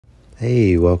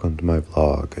Hey, welcome to my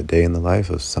vlog, a day in the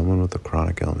life of someone with a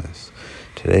chronic illness.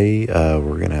 Today,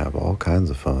 we're going to have all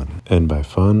kinds of fun. And by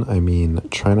fun, I mean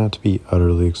try not to be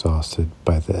utterly exhausted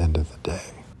by the end of the day.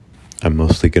 I'm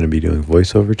mostly going to be doing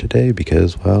voiceover today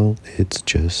because, well, it's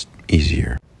just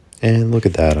easier. And look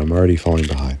at that, I'm already falling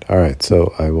behind. All right,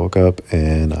 so I woke up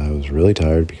and I was really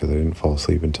tired because I didn't fall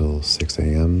asleep until 6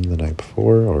 a.m. the night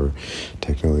before, or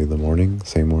technically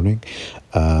same morning.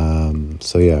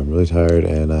 So yeah, I'm really tired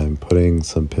and I'm putting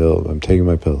some pills. I'm taking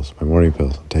my pills, my morning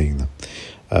pills. I'm taking them.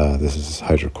 This is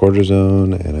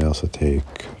hydrocortisone, and I also take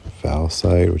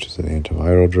Valsite, which is an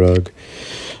antiviral drug.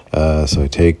 So I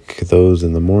take those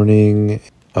in the morning.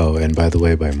 Oh, and by the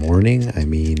way, by morning, I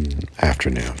mean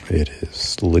afternoon. It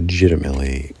is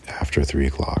legitimately after 3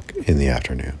 o'clock in the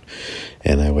afternoon.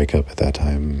 And I wake up at that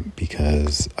time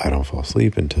because I don't fall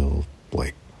asleep until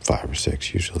like 5 or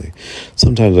 6 usually.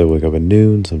 Sometimes I wake up at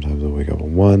noon, sometimes I wake up at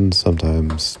 1,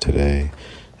 sometimes today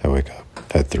I wake up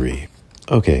at 3.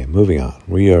 Okay, moving on.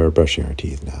 We are brushing our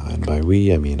teeth now, and by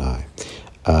we, I mean I.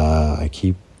 I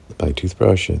keep my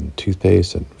toothbrush and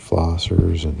toothpaste and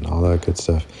flossers and all that good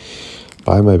stuff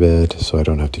by my bed so I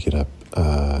don't have to get up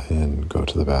and go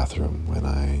to the bathroom when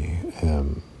I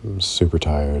am super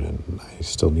tired and I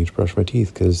still need to brush my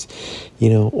teeth because,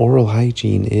 oral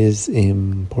hygiene is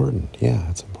important. Yeah,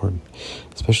 it's important,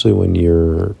 especially when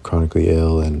you're chronically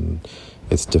ill and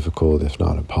it's difficult, if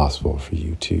not impossible, for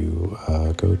you to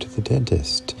go to the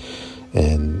dentist.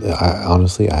 And I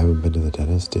haven't been to the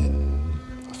dentist in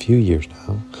a few years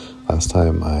now. Last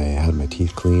time I had my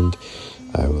teeth cleaned,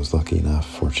 I was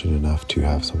fortunate enough to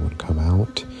have someone come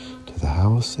out to the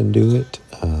house and do it,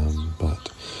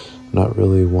 but I'm not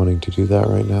really wanting to do that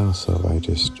right now, so I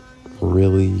just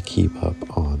really keep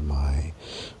up on my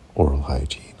oral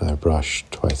hygiene. I brush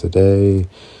twice a day,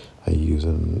 I use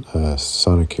a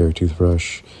Scenic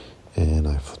toothbrush, and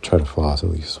I try to floss at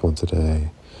least once a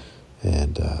day,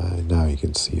 and now you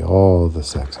can see all the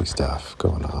sexy stuff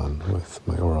going on with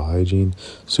my oral hygiene.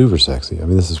 Super sexy. I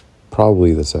mean, this is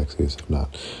probably the sexiest, if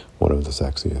not one of the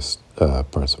sexiest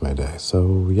parts of my day.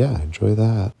 So yeah, enjoy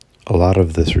that. A lot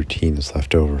of this routine is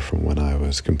left over from when I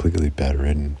was completely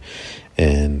bedridden,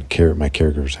 and my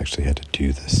caregivers actually had to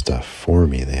do this stuff for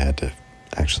me. They had to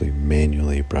actually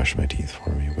manually brush my teeth for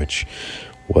me, which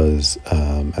was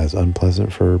as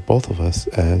unpleasant for both of us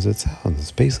as it sounds.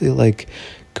 It's basically like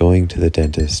going to the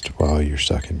dentist while you're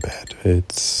stuck in bed.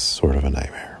 It's sort of a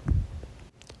nightmare.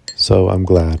 So I'm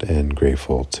glad and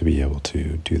grateful to be able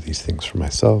to do these things for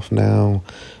myself now,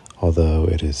 although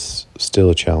it is still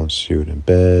a challenge to do it in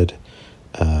bed.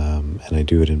 And I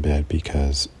do it in bed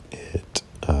because it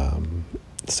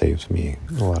saves me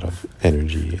a lot of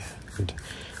energy and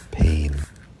pain.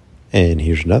 And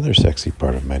here's another sexy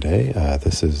part of my day.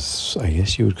 This is, I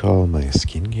guess you would call my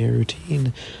skincare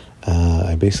routine.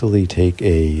 I basically take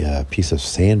a piece of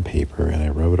sandpaper and I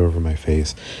rub it over my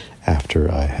face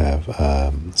after I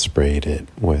have sprayed it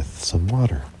with some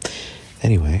water.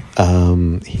 Anyway,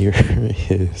 here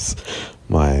is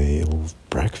my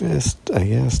breakfast, I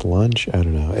guess, lunch, I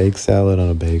don't know, egg salad on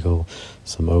a bagel,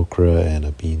 some okra and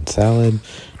a bean salad.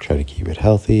 Try to keep it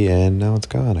healthy, and now it's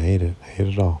gone. I ate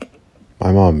it all.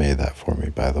 My mom made that for me,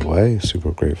 by the way.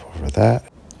 Super grateful for that.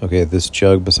 Okay, this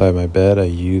jug beside my bed I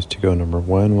use to go number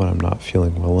 1 when I'm not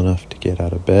feeling well enough to get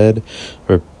out of bed.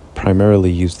 I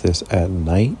primarily use this at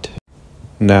night.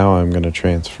 Now I'm going to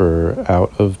transfer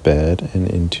out of bed and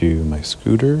into my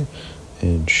scooter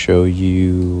and show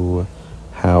you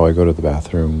how I go to the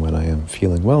bathroom when I am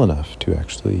feeling well enough to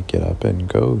actually get up and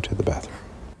go to the bathroom.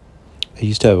 I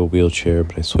used to have a wheelchair,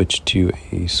 but I switched to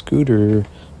a scooter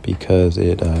because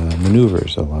it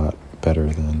maneuvers a lot better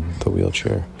than the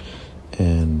wheelchair,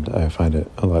 and I find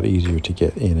it a lot easier to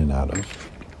get in and out of.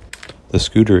 The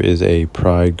scooter is a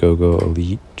Pride Go-Go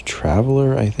Elite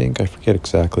Traveler, I think. I forget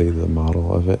exactly the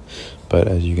model of it, but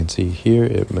as you can see here,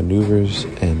 it maneuvers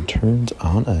and turns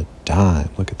on a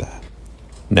dime. Look at that.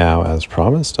 Now, as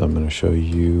promised, I'm going to show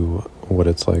you what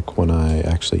it's like when I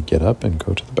actually get up and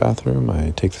go to the bathroom.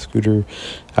 I take the scooter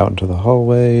out into the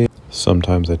hallway.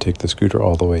 Sometimes I take the scooter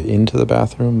all the way into the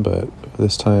bathroom, but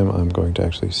this time I'm going to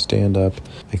actually stand up.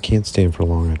 I can't stand for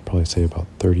long. I'd probably say about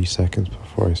 30 seconds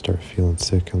before I start feeling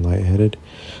sick and lightheaded,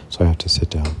 so I have to sit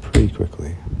down pretty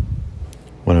quickly.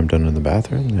 When I'm done in the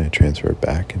bathroom, I transfer it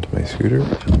back into my scooter.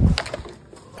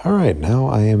 All right, now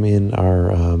I am in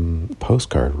our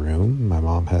postcard room. My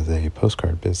mom has a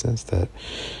postcard business that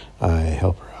I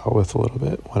help her out with a little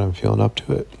bit when I'm feeling up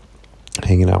to it.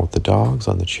 Hanging out with the dogs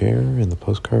on the chair in the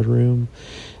postcard room,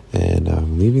 and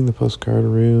I'm leaving the postcard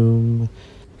room.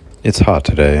 It's hot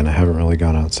today and I haven't really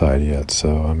gone outside yet, so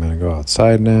I'm going to go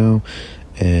outside now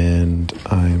and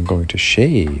I'm going to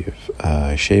shave.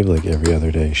 I shave like every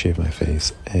other day, shave my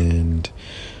face, and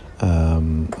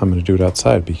I'm going to do it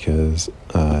outside because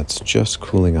it's just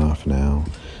cooling off now,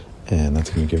 and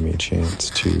that's going to give me a chance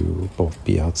to both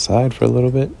be outside for a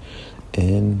little bit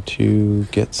and to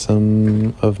get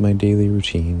some of my daily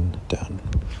routine done.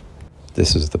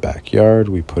 This is the backyard.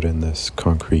 We put in this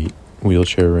concrete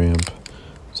wheelchair ramp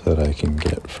so that I can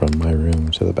get from my room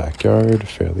to the backyard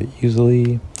fairly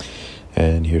easily.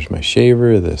 And here's my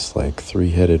shaver, this like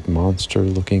 3-headed monster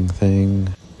looking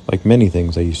thing. Like many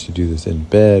things, I used to do this in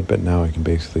bed, but now I can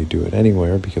basically do it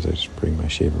anywhere because I just bring my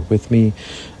shaver with me.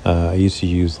 I used to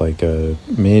use like a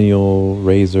manual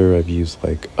razor. I've used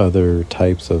like other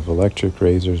types of electric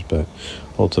razors, but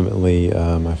ultimately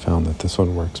I found that this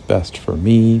one works best for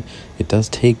me. It does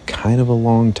take kind of a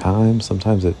long time.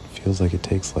 Sometimes it feels like it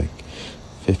takes like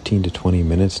 15 to 20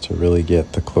 minutes to really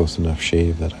get the close enough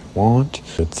shave that I want.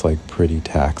 It's like pretty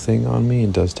taxing on me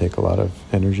and does take a lot of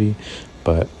energy,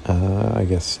 but I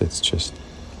guess it's just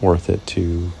worth it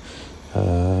to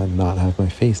not have my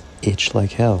face itch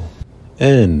like hell.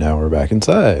 And now we're back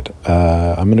inside.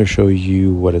 I'm going to show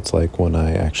you what it's like when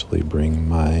I actually bring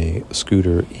my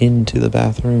scooter into the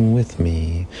bathroom with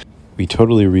me. We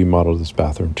totally remodeled this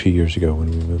bathroom 2 years ago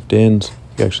when we moved in. So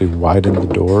we actually widened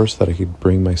the door so that I could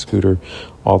bring my scooter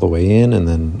all the way in, and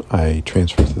then I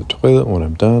transfer to the toilet. When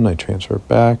I'm done, I transfer it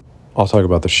back. I'll talk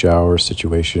about the shower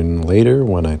situation later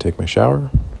when I take my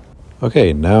shower.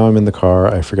 Okay, now I'm in the car.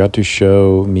 I forgot to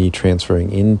show me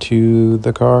transferring into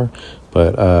the car,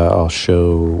 but I'll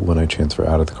show when I transfer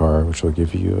out of the car, which will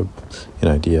give you an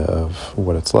idea of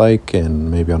what it's like, and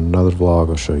maybe on another vlog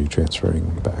I'll show you transferring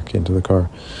back into the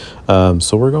car.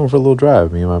 So we're going for a little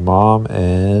drive, me and my mom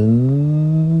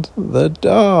and the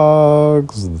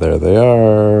dogs. There they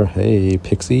are. Hey,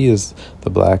 Pixie is the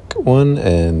black one,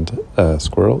 and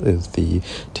Squirrel is the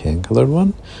tan-colored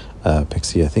one.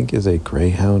 Pixie, I think, is a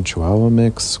Greyhound Chihuahua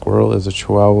mix. Squirrel is a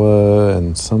Chihuahua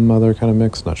and some other kind of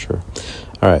mix, not sure.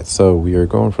 All right, so we are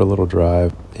going for a little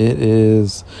drive. It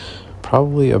is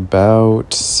probably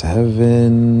about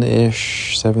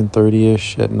 7-ish,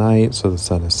 7:30-ish at night, so the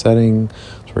sun is setting.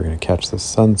 So we're going to catch the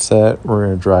sunset. We're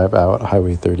going to drive out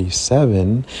Highway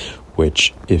 37,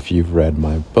 which, if you've read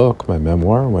my book, my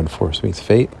memoir, When Force Meets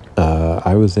Fate,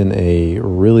 I was in a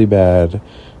really bad,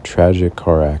 tragic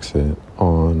car accident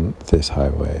on this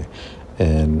highway.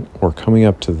 And we're coming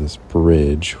up to this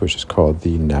bridge, which is called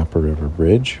the Napa River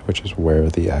Bridge, which is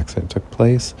where the accident took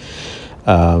place.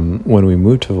 When we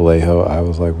moved to Vallejo, I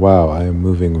was like, wow, I am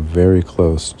moving very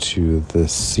close to the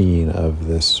scene of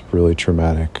this really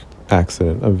traumatic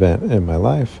accident event in my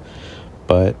life.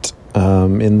 But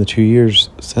in the 2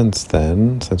 years since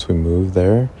then, since we moved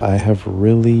there, I have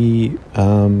really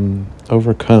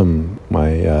overcome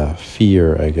my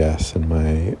fear, I guess, and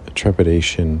my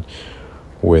trepidation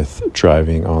with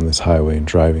driving on this highway and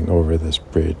driving over this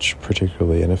bridge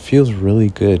particularly. And it feels really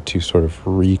good to sort of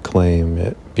reclaim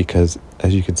it because,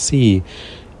 as you can see,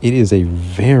 it is a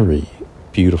very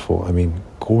beautiful,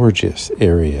 gorgeous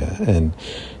area, and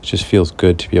it just feels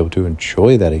good to be able to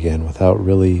enjoy that again without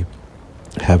really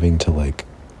having to like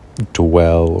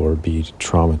dwell or be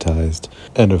traumatized.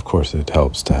 And of course it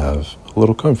helps to have a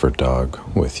little comfort dog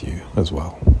with you as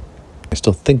well. I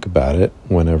still think about it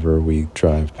whenever we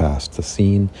drive past the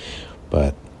scene,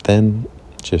 but then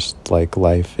just like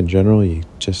life in general, you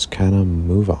just kind of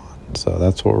move on. So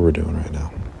that's what we're doing right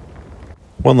now.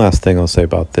 One last thing I'll say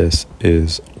about this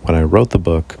is when I wrote the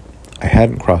book, I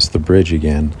hadn't crossed the bridge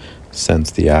again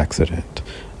since the accident.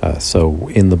 So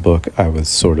in the book, I was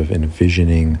sort of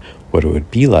envisioning what it would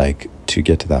be like to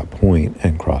get to that point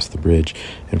and cross the bridge.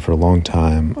 And for a long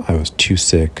time, I was too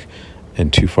sick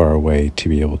and too far away to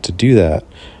be able to do that.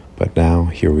 But now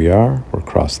here we are, we're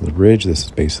crossing the bridge. This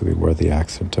is basically where the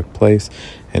accident took place.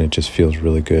 And it just feels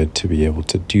really good to be able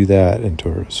to do that and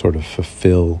to sort of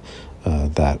fulfill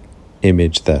that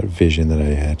image, that vision that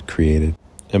I had created.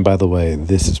 And by the way,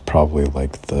 this is probably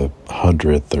like the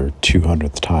 100th or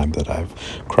 200th time that I've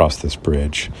crossed this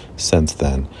bridge since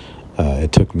then.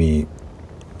 It took me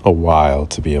a while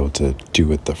to be able to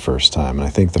do it the first time. And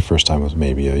I think the first time was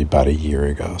maybe about a year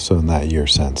ago. So in that year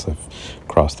since, I've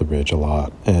crossed the bridge a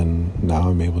lot. And now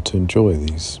I'm able to enjoy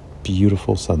these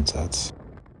beautiful sunsets.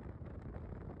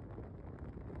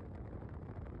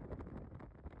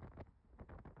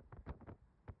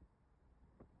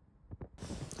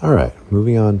 All right,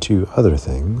 moving on to other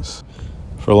things.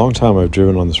 For a long time, I've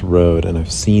driven on this road and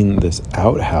I've seen this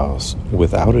outhouse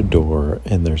without a door,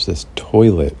 and there's this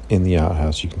toilet in the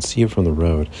outhouse. You can see it from the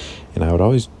road, and I would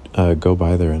always go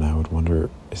by there and I would wonder,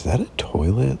 is that a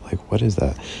toilet? Like, what is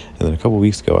that? And then a couple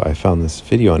weeks ago, I found this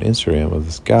video on Instagram of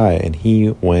this guy, and he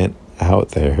went out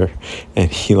there and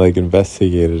he like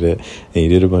investigated it, and he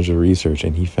did a bunch of research,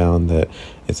 and he found that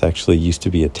it's actually used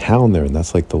to be a town there, and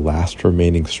that's like the last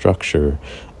remaining structure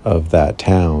of that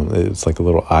town. It's like a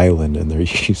little island, and there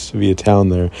used to be a town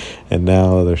there, and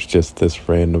now there's just this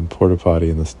random porta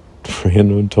potty and this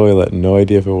random toilet. No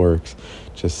idea if it works,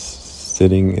 just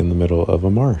sitting in the middle of a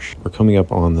marsh. We're coming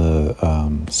up on the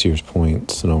Sears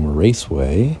Point Sonoma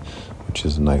Raceway, which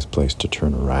is a nice place to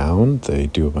turn around. They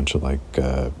do a bunch of like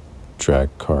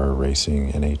drag car racing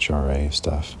and NHRA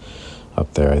stuff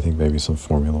up there. I think maybe some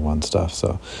Formula One stuff.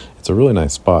 So it's a really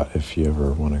nice spot if you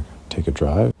ever want to take a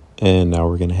drive. And now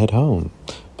we're going to head home.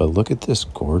 But look at this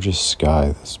gorgeous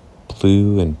sky, this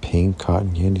blue and pink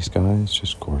cotton candy sky. It's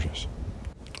just gorgeous.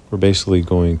 We're basically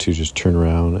going to just turn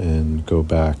around and go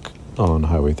back on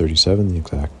Highway 37 the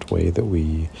exact way that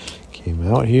we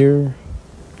came out here.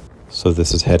 So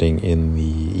this is heading in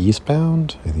the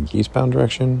eastbound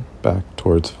direction, back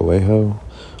towards Vallejo.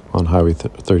 On Highway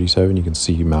 37, you can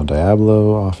see Mount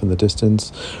Diablo off in the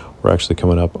distance. We're actually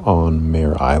coming up on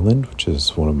Mare Island, which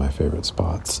is one of my favorite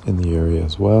spots in the area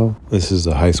as well. This is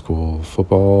a high school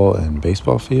football and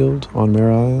baseball field on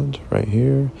Mare Island right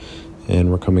here. And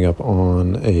we're coming up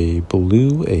on a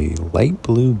light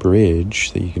blue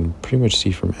bridge that you can pretty much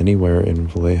see from anywhere in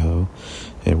Vallejo.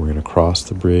 And we're going to cross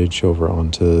the bridge over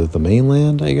onto the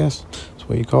mainland, I guess. That's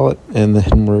what you call it. And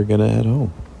then we're going to head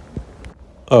home.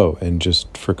 Oh, and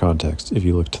just for context, if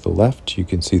you look to the left, you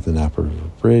can see the Napa River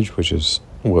Bridge, which is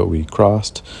what we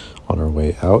crossed on our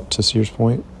way out to Sears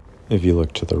Point. If you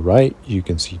look to the right, you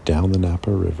can see down the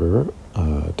Napa River,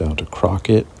 down to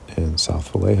Crockett and South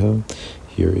Vallejo.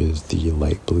 Here is the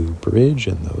light blue bridge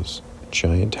and those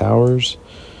giant towers.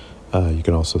 You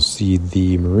can also see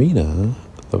the marina,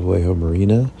 the Vallejo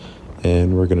Marina,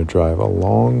 and we're going to drive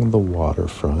along the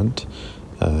waterfront.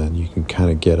 And you can kind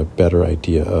of get a better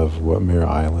idea of what Mare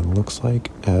Island looks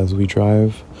like as we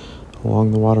drive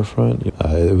along the waterfront.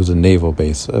 It was a naval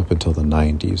base up until the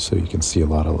 90s, so you can see a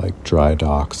lot of like dry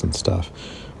docks and stuff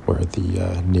where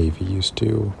the Navy used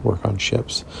to work on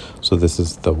ships. So this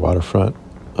is the waterfront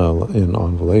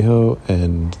on Vallejo,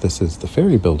 and this is the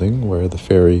ferry building where the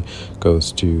ferry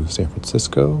goes to San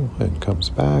Francisco and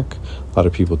comes back. A lot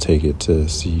of people take it to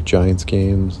see Giants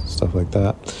games, stuff like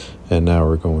that. And now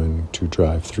we're going to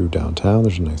drive through downtown.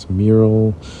 There's a nice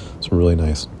mural, some really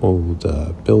nice old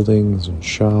buildings and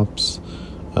shops.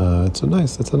 It's a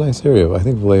nice area. I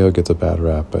think Vallejo gets a bad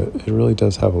rap, but it really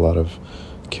does have a lot of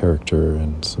character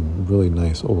and some really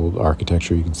nice old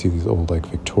architecture. You can see these old like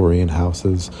Victorian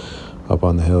houses up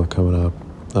on the hill coming up.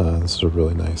 This is a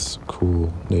really nice,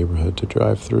 cool neighborhood to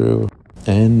drive through.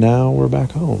 And now we're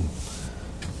back home.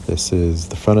 This is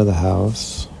the front of the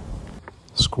house.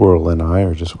 Squirrel and I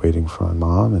are just waiting for my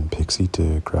mom and Pixie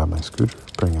to grab my scooter,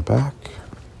 bring it back.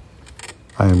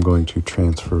 I am going to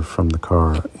transfer from the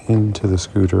car into the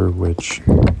scooter, which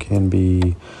can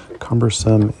be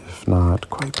cumbersome, if not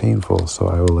quite painful, so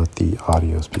I will let the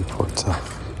audio speak for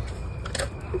itself.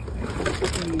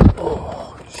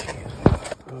 Oh,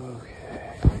 jeez.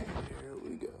 Okay, here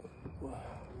we go.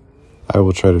 I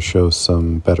will try to show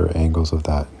some better angles of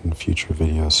that in future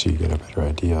videos so you get a better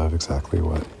idea of exactly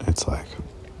what it's like.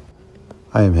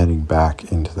 I am heading back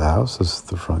into the house. This is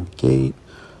the front gate.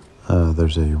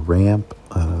 There's a ramp,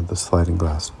 the sliding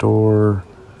glass door.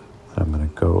 I'm going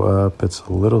to go up. It's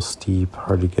a little steep,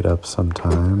 hard to get up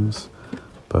sometimes,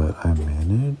 but I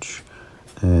manage.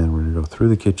 And we're going to go through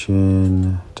the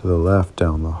kitchen, to the left,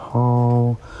 down the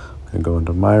hall. I'm going to go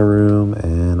into my room,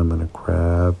 and I'm going to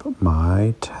grab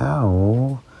my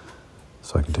towel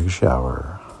so I can take a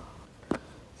shower.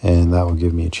 And that will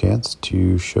give me a chance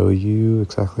to show you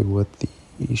exactly what the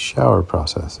shower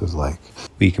process is like.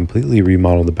 We completely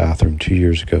remodeled the bathroom 2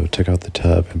 years ago, took out the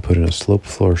tub, and put in a sloped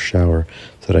floor shower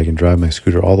so that I can drive my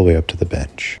scooter all the way up to the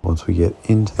bench. Once we get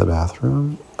into the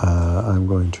bathroom, I'm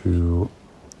going to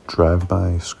drive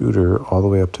my scooter all the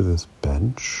way up to this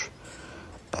bench,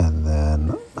 and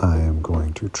then I am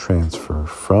going to transfer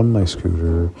from my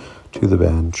scooter to the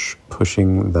bench,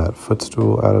 pushing that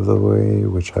footstool out of the way,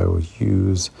 which I will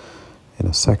use in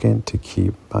a second to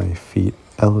keep my feet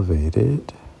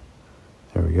elevated.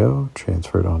 There we go,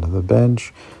 transferred onto the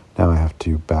bench. Now I have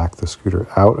to back the scooter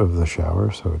out of the shower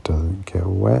so it doesn't get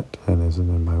wet and isn't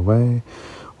in my way.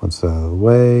 Once it's out of the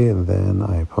way, and then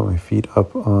I put my feet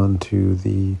up onto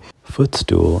the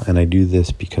footstool, and I do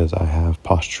this because I have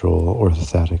postural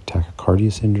orthostatic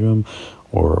tachycardia syndrome,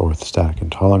 or orthostatic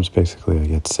intolerance. Basically, I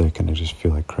get sick and I just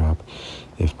feel like crap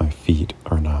if my feet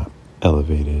are not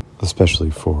elevated, especially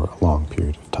for a long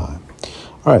period of time.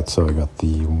 Alright, so I got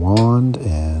the wand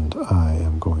and I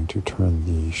am going to turn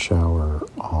the shower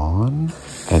on,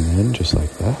 and then just like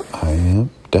that, I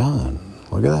am done.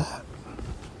 Look at that.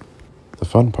 The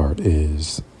fun part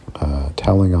is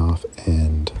toweling off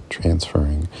and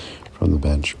transferring from the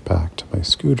bench back to my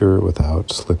scooter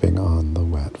without slipping on the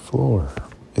wet floor.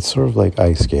 It's sort of like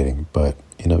ice skating, but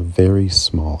in a very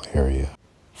small area.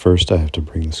 First, I have to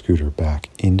bring the scooter back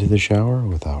into the shower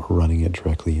without running it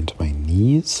directly into my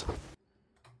knees.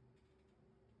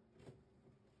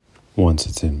 Once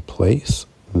it's in place,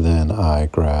 then I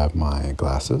grab my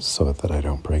glasses so that I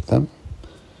don't break them.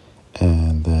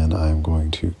 And then I'm going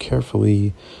to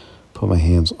carefully put my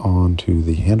hands onto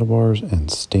the handlebars and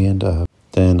stand up.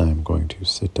 Then I'm going to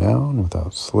sit down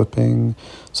without slipping.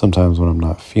 Sometimes when I'm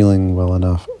not feeling well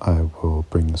enough, I will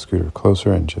bring the scooter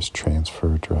closer and just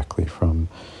transfer directly from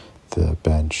the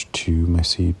bench to my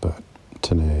seat. But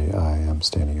today I am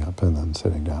standing up and then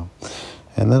sitting down.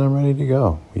 And then I'm ready to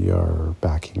go. We are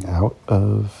backing out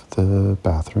of the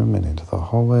bathroom and into the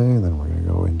hallway. And then we're going to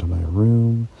go into my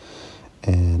room.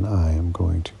 And I am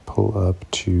going to pull up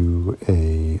to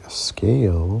a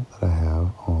scale that I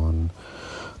have on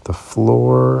the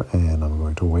floor. And I'm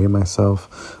going to weigh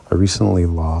myself. I recently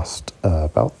lost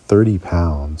about 30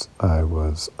 pounds. I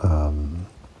was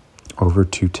over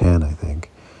 210, I think,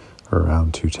 or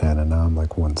around 210. And now I'm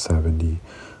like 170.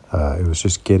 It was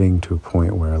just getting to a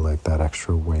point where like that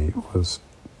extra weight was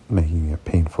making it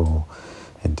painful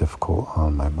and difficult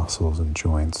on my muscles and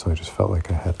joints. So I just felt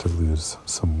like I had to lose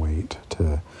some weight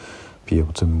to be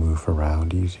able to move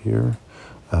around easier.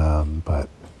 But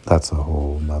that's a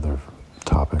whole nother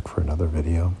topic for another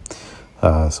video.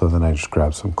 So then I just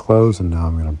grabbed some clothes, and now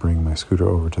I'm going to bring my scooter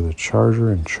over to the charger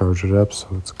and charge it up so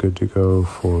it's good to go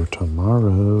for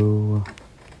tomorrow.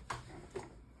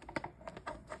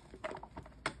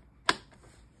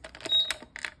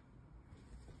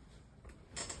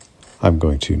 I'm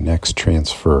going to next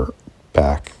transfer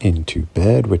back into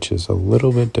bed, which is a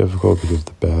little bit difficult because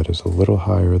the bed is a little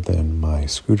higher than my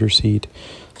scooter seat.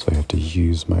 So I have to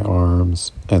use my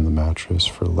arms and the mattress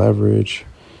for leverage.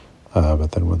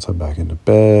 But then once I'm back into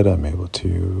bed, I'm able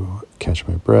to catch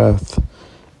my breath,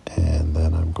 and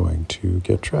then I'm going to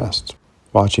get dressed.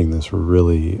 Watching this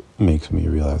really makes me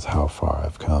realize how far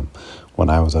I've come.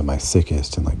 When I was at my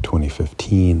sickest in like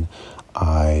 2015,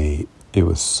 it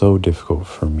was so difficult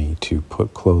for me to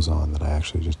put clothes on that I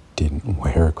actually just didn't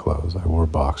wear clothes. I wore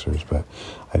boxers, but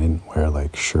I didn't wear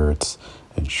like shirts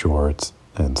and shorts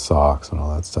and socks and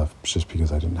all that stuff, just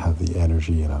because I didn't have the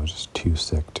energy and I was just too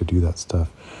sick to do that stuff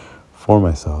for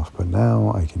myself. But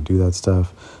now I can do that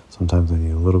stuff. Sometimes I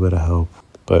need a little bit of help,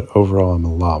 but overall I'm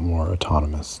a lot more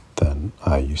autonomous than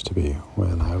I used to be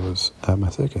when I was at my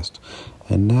sickest.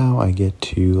 And now I get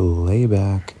to lay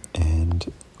back and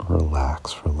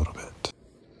relax for a little bit.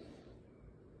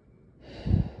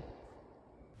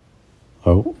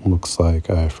 Oh, looks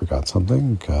like I forgot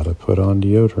something. Gotta put on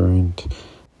deodorant.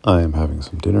 I am having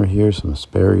some dinner here, some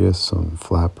asparagus, some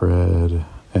flatbread,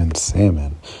 and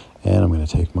salmon. And I'm going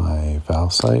to take my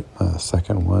Valsite,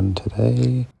 second one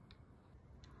today.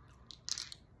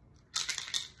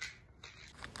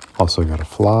 Also got a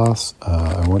floss.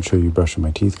 I won't show you brushing my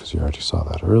teeth because you already saw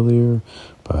that earlier.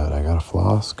 But I got a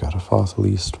floss at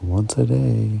least once a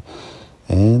day.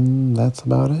 And that's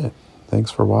about it. Thanks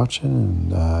for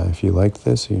watching, and if you liked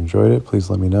this, you enjoyed it, please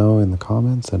let me know in the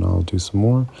comments, and I'll do some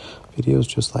more videos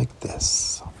just like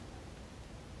this.